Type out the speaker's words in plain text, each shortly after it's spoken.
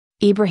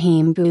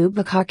Ibrahim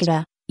Boubacar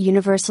Keita,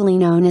 universally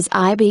known as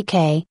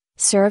IBK,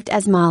 served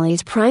as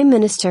Mali's prime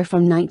minister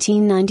from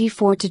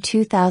 1994 to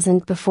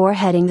 2000 before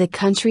heading the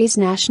country's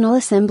National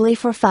Assembly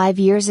for 5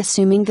 years,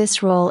 assuming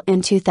this role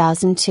in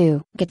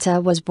 2002.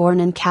 Keita was born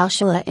in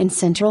Koutiala in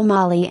central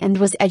Mali and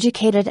was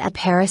educated at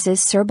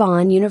Paris's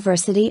Sorbonne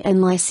University and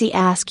Lycée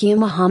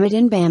Askia-Mohamed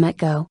in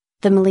Bamako,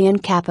 the Malian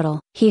capital.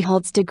 He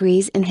holds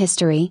degrees in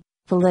history,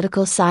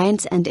 political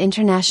science and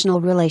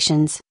international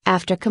relations.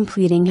 After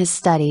completing his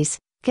studies,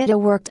 Keïta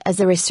worked as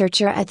a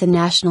researcher at the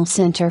National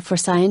Center for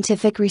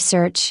Scientific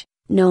Research,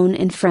 known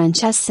in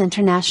French as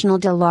Centre National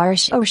de la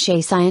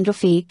Recherche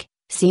Scientifique,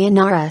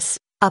 CNRS,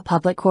 a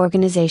public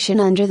organization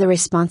under the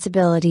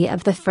responsibility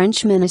of the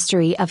French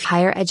Ministry of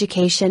Higher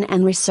Education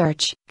and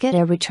Research.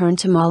 Keïta returned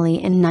to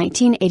Mali in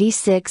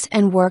 1986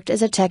 and worked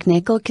as a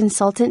technical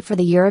consultant for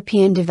the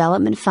European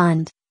Development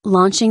Fund,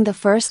 launching the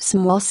first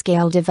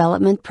small-scale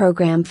development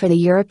program for the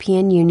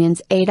European Union's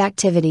aid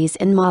activities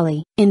in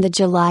Mali. In the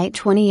July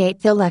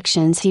 28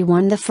 elections, he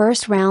won the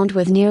first round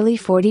with nearly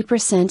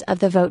 40% of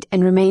the vote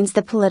and remains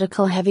the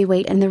political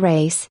heavyweight in the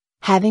race,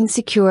 having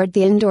secured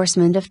the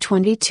endorsement of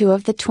 22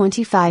 of the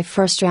 25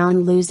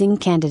 first-round losing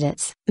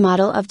candidates.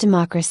 Model of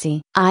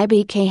democracy.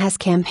 IBK has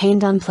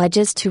campaigned on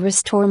pledges to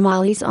restore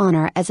Mali's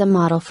honor as a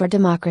model for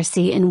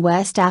democracy in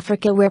West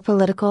Africa, where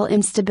political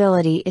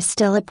instability is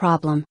still a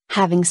problem.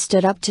 Having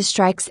stood up to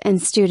strikes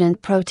and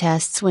student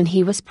protests when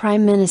he was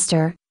prime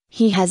minister,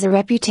 he has a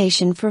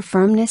reputation for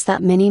firmness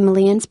that many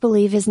Malians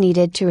believe is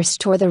needed to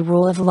restore the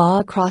rule of law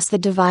across the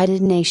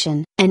divided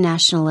nation. A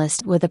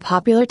nationalist with a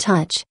popular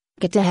touch,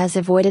 Keïta has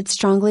avoided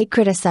strongly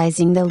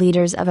criticizing the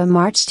leaders of a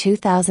March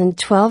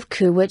 2012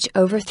 coup which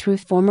overthrew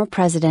former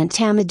President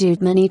Amadou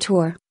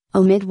Manitor,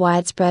 amid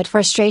widespread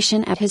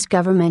frustration at his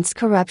government's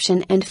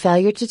corruption and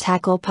failure to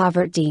tackle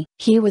poverty.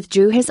 He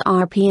withdrew his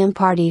RPM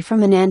party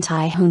from an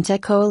anti-junta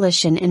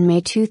coalition in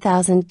May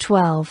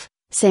 2012,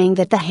 saying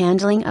that the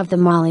handling of the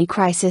Mali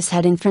crisis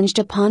had infringed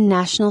upon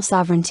national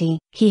sovereignty.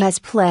 He has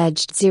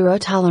pledged zero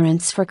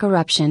tolerance for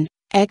corruption,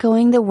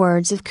 echoing the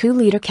words of coup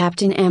leader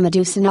Captain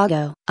Amadou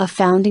Sanogo, a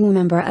founding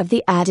member of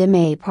the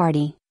Adamé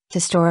party,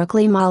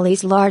 historically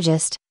Mali's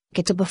largest.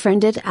 Keïta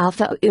befriended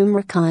Alpha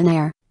Oumar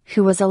Konaré,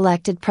 who was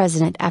elected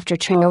president after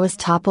Traoré was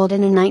toppled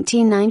in a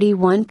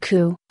 1991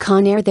 coup.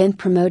 Konaré then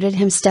promoted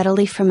him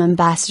steadily from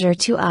ambassador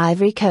to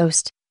Ivory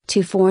Coast,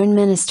 to foreign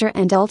minister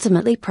and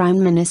ultimately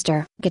prime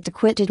minister. Keïta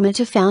quit Adama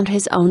to found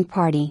his own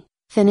party,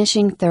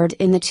 finishing third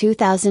in the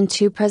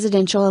 2002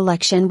 presidential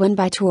election won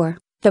by Toure,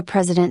 the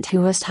president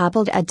who was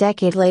toppled a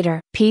decade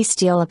later. Peace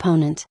deal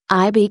opponent.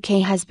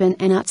 IBK has been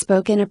an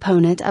outspoken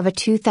opponent of a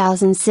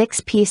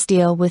 2006 peace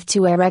deal with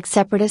Tuareg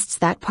separatists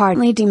that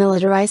partly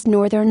demilitarized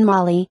northern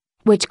Mali,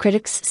 which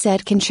critics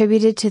said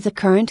contributed to the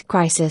current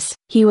crisis.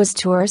 He was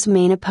Toure's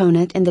main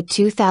opponent in the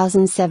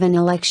 2007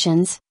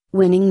 elections,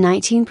 winning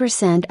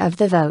 19% of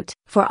the vote.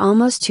 For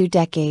almost 2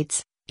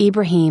 decades,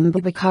 Ibrahim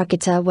Boubacar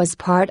Keita was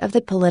part of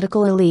the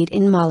political elite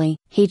in Mali.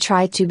 He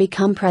tried to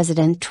become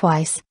president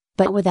twice,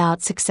 but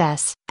without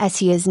success. As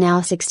he is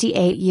now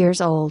 68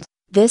 years old,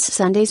 this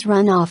Sunday's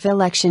runoff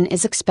election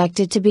is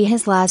expected to be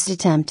his last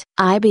attempt.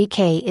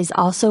 IBK is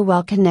also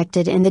well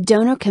connected in the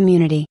donor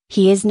community.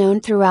 He is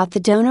known throughout the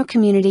donor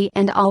community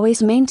and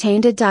always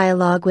maintained a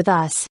dialogue with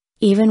us,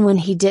 even when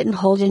he didn't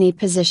hold any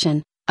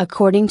position,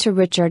 according to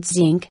Richard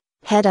Zink,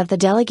 head of the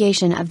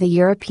delegation of the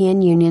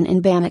European Union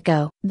in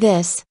Bamako.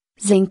 This,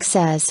 Zink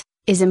says,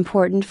 is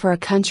important for a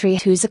country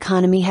whose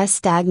economy has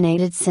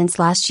stagnated since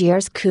last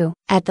year's coup.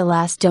 At the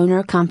last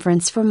donor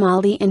conference for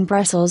Mali in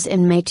Brussels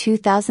in May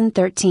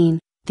 2013,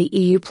 the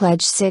EU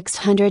pledged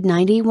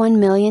 $691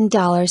 million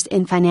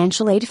in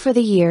financial aid for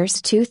the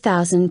years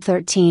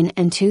 2013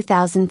 and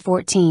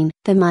 2014.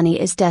 The money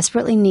is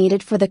desperately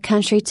needed for the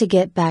country to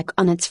get back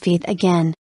on its feet again.